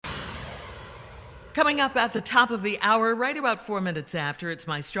Coming up at the top of the hour, right about 4 minutes after, it's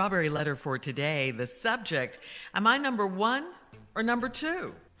my strawberry letter for today. The subject, am I number one or number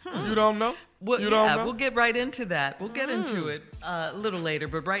two? You don't know? Well, you don't know? We'll get right into that. We'll get into it a little later,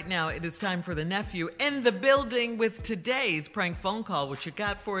 but right now it is time for the nephew in the building with today's prank phone call. What you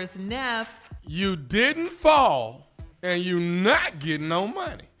got for us, Neff? You didn't fall, and you not getting no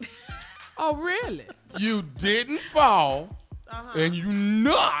money. Oh, really? You didn't fall, and you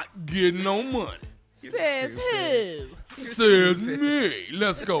not getting no money. Says who? Says me.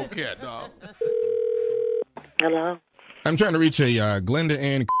 Let's go, cat dog. Hello, I'm trying to reach a Glenda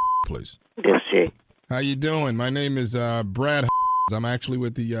Ann, please. this she. How you doing? My name is Brad. I'm actually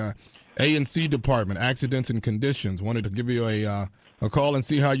with the A&C department, accidents and conditions. Wanted to give you a call and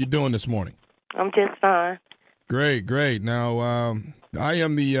see how you're doing this morning. I'm just fine. Great. Now, I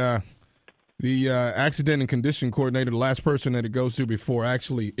am the accident and condition coordinator, the last person that it goes to before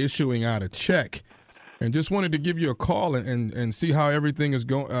actually issuing out a check. And just wanted to give you a call and see how everything is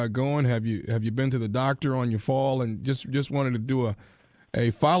going. Have you been to the doctor on your fall? And just wanted to do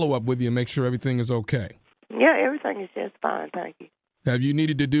a follow-up with you and make sure everything is okay. Yeah, everything is just fine, thank you. Have you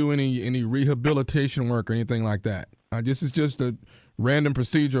needed to do any rehabilitation work or anything like that? This is just a random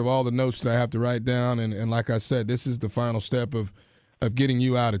procedure of all the notes that I have to write down. And like I said, this is the final step of getting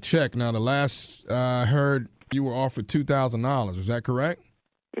you out a check. Now, the last I heard, you were offered $2,000. Is that correct?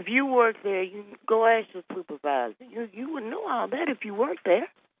 If you work there, you go ask your supervisor. You would know all that if you worked there.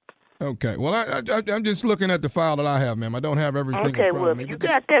 Okay. Well, I'm just looking at the file that I have, ma'am. I don't have everything Okay, in front well, of me. if you but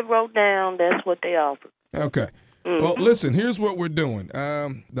got that wrote down, that's what they offer. Okay. Well, listen, here's what we're doing.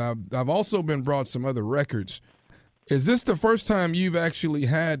 I've also been brought some other records. Is this the first time you've actually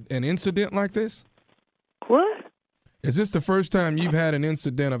had an incident like this? What? Is this the first time you've had an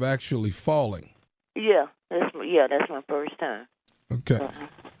incident of actually falling? Yeah, that's my first time. Okay.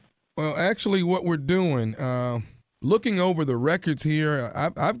 Well, actually, what we're doing, looking over the records here,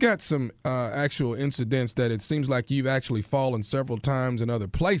 I've got some actual incidents that it seems like you've actually fallen several times in other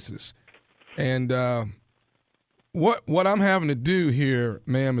places. And what I'm having to do here,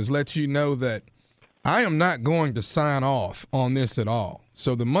 ma'am, is let you know that I am not going to sign off on this at all.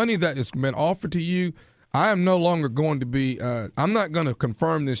 So the money that has been offered to you, I am no longer going to be, I'm not going to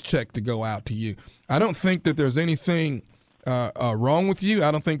confirm this check to go out to you. I don't think that there's anything wrong with you.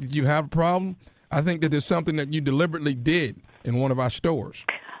 I don't think that you have a problem. I think that there's something that you deliberately did in one of our stores.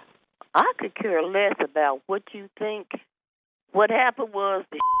 I could care less about what you think. What happened was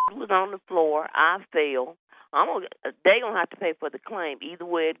the was on the floor. I fell. They gonna have to pay for the claim either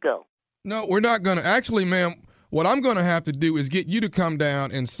way it go. No, we're not going to. Actually, ma'am, what I'm going to have to do is get you to come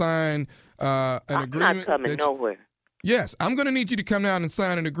down and sign an agreement. I'm not coming nowhere. Yes, I'm going to need you to come down and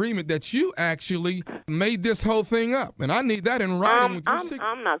sign an agreement that you actually made this whole thing up. And I need that in writing with your signature.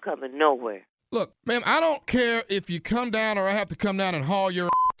 I'm not coming nowhere. Look, ma'am, I don't care if you come down or I have to come down and haul your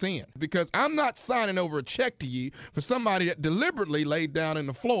ass in, because I'm not signing over a check to you for somebody that deliberately laid down in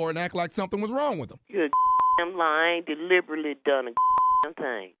the floor and act like something was wrong with them. You're a lying, deliberately done a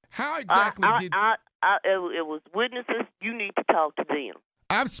thing. How exactly did... It was witnesses. You need to talk to them.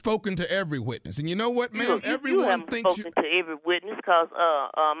 I've spoken to every witness, and you know what, ma'am? You haven't spoken to every witness because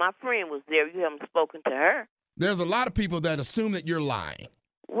my friend was there. You haven't spoken to her. There's a lot of people that assume that you're lying.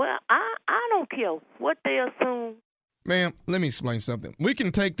 Well, I don't care what they assume. Ma'am, let me explain something. We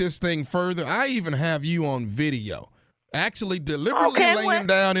can take this thing further. I even have you on video, actually deliberately laying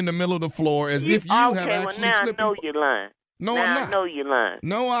down in the middle of the floor as if you have actually now slipped. I know you're lying. No, now I'm not. I know you're lying.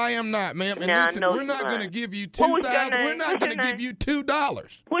 No, I am not, ma'am. And now listen, we're not going to give you $2,000. We're not going to give you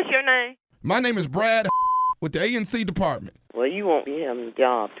 $2. What's your name? My name is Brad with the A&C department. Well, you won't be having a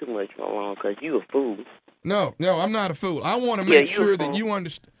job too much for long because you a fool. No, I'm not a fool. I want to make sure that you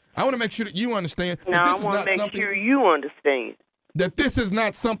understand. I want to make sure that you understand that this is not something. I want to make sure you understand that this is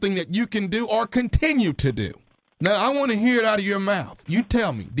not something that you can do or continue to do. Now, I want to hear it out of your mouth. You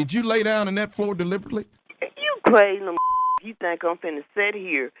tell me, did you lay down on that floor deliberately? You crazy. You think I'm finna sit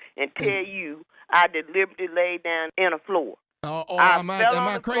here and tell you I deliberately laid down in a floor? Am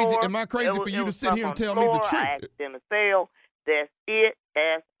I crazy? Am I crazy for you to sit here and tell me the truth? I accidentally fell. That's it.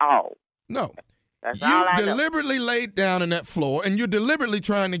 That's all. No. That's all I deliberately laid down on that floor, and you're deliberately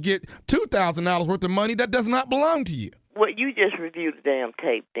trying to get $2,000 worth of money that does not belong to you. Well, you just review the damn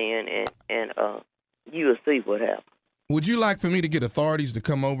tape then, and you'll see what happens. Would you like for me to get authorities to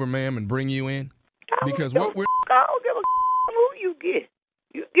come over, ma'am, and bring you in? Because what we're... I don't give a who you get.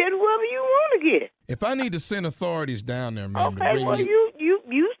 You get whoever you want to get. If I need to send authorities down there, ma'am, okay, to bring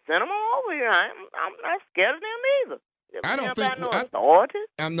you send them over here. I'm not scared of them either. I don't think I'm not. What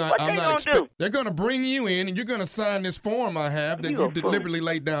I'm they not. Gonna do? They're going to bring you in, and you're going to sign this form I have that you deliberately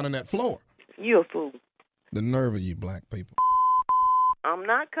laid down on that floor. You a fool. The nerve of you black people. I'm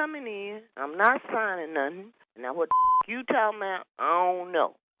not coming in. I'm not signing nothing. Now what you talking about, I don't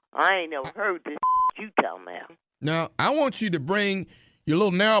know. I ain't never heard this you talking about. Now, I want you to bring your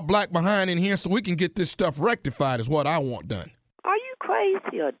little narrow black behind in here so we can get this stuff rectified is what I want done. Are you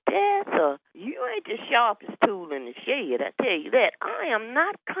crazy or deaf or you ain't the sharpest tool in the shed, I tell you that. I am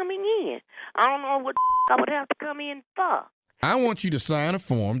not coming in. I don't know what I would have to come in for. I want you to sign a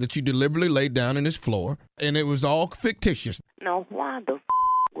form that you deliberately laid down in this floor, and it was all fictitious. Now, why the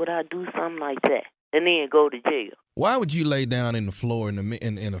would I do something like that and then go to jail? Why would you lay down in the floor in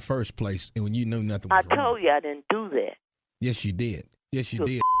the first place when you knew nothing was I wrong? told you I didn't do that. Yes, you did. Yes, you You're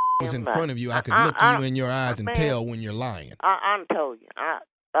did. It was in front of you. I could look you in your eyes and tell when you're lying. I told you.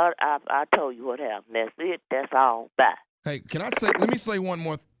 I told you what happened. That's it. That's all. Bye. Hey, let me say one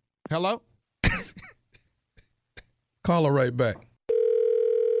more. Hello? Call her right back.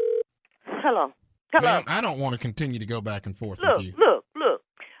 Hello. Ma'am, I don't want to continue to go back and forth with you. Look.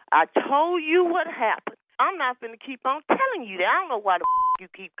 I told you what happened. I'm not going to keep on telling you that. I don't know why the you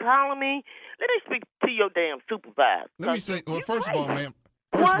keep calling me. Let me speak to your damn supervisor. Let me say, well, first of all, ma'am,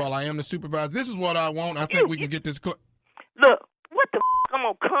 I am the supervisor. This is what I want. I think we can get this. Look, what the I'm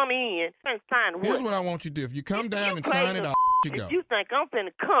going to come in and sign what? Here's what I want you to do. If you come down and sign it, I'll you go. If you think I'm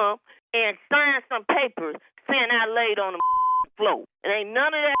finna come and sign some papers saying I laid on the floor, it ain't none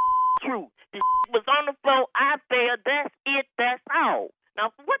of that true. This was on the floor, I fell, that's it, that's all.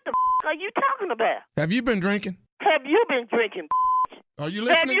 Now, what the are you talking about? Have you been drinking? Have you been drinking? Are you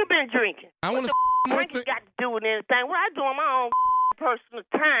listening? Have you been drinking? I want to drinking got to do with anything. What I do on my own personal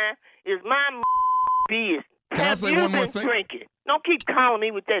time is my business. Can I say one more thing? Drinking? Don't keep calling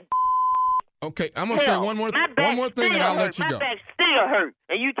me with that. Okay, I'm gonna say one more thing, and I'll let you go. My back still hurt,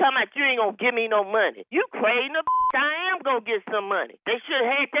 and you talking about you ain't gonna give me no money. You crazy? I am gonna get some money. They should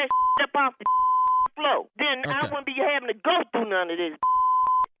have had that up off the floor. Then I wouldn't be having to go through none of this.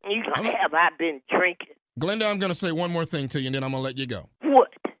 You have I been drinking? Glenda, I'm gonna say one more thing to you, and then I'm gonna let you go.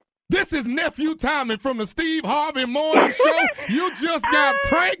 What? This is Nephew Tommy from the Steve Harvey Morning Show. You just got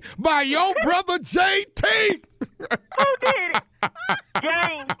pranked by your brother JT. Who did it?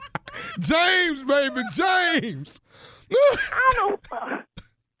 James. James, baby, James. I don't know.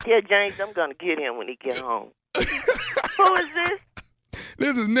 Yeah, James, I'm gonna get him when he get home. Who is this?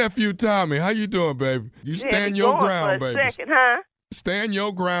 This is Nephew Tommy. How you doing, baby? You stand your ground, baby. Second, huh? Stand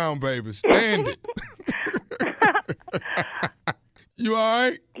your ground, baby. Stand it. You all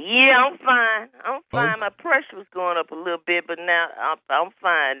right? Yeah, I'm fine. I'm fine. My pressure was going up a little bit, but now I'm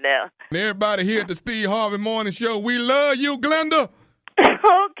fine now. And everybody here at the Steve Harvey Morning Show, we love you, Glenda.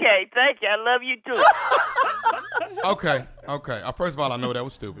 Okay, thank you. I love you too. Okay. First of all, I know that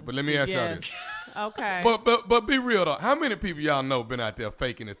was stupid, but let me ask y'all this. Okay. But be real though. How many people y'all know been out there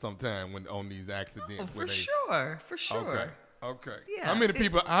faking it sometime when on these accidents? For sure. Okay. Yeah, How many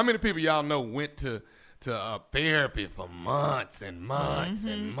people y'all know went to therapy for months and months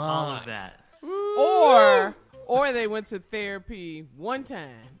and months? All of that. Or they went to therapy one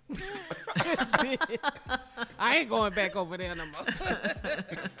time. I ain't going back over there no more.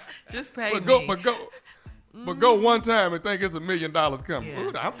 Just pay But me. go one time and think it's $1 million coming.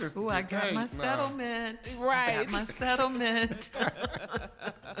 Yeah. Ooh, I got my settlement. Right. I got my settlement.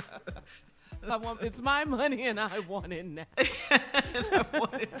 It's my money and I want it now.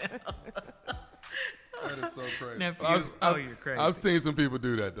 That is so crazy. Nephew, you're crazy. I've seen some people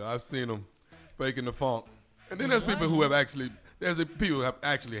do that though. I've seen them faking the funk, and then there's people who have actually. People who have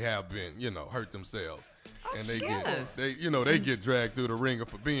been, hurt themselves, and they get dragged through the ringer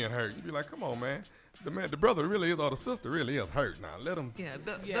for being hurt. You be like, come on, man. The brother really is, or the sister really is hurt. Now let them. Yeah,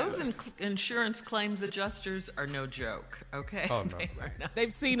 those insurance claims adjusters are no joke. Okay. Oh no.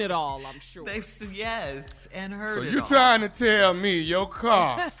 They've seen it all, I'm sure. Yes, and heard So it you all. trying to tell me your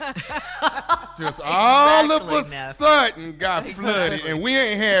car just all of a sudden got flooded, and we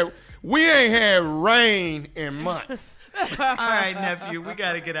ain't had rain in months. All right, nephew, we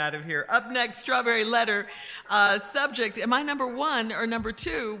got to get out of here. Up next, Strawberry Letter. Subject, am I number 1 or number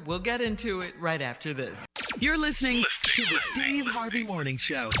 2? We'll get into it right after this. You're listening to the Steve Harvey Morning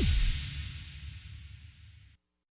Show.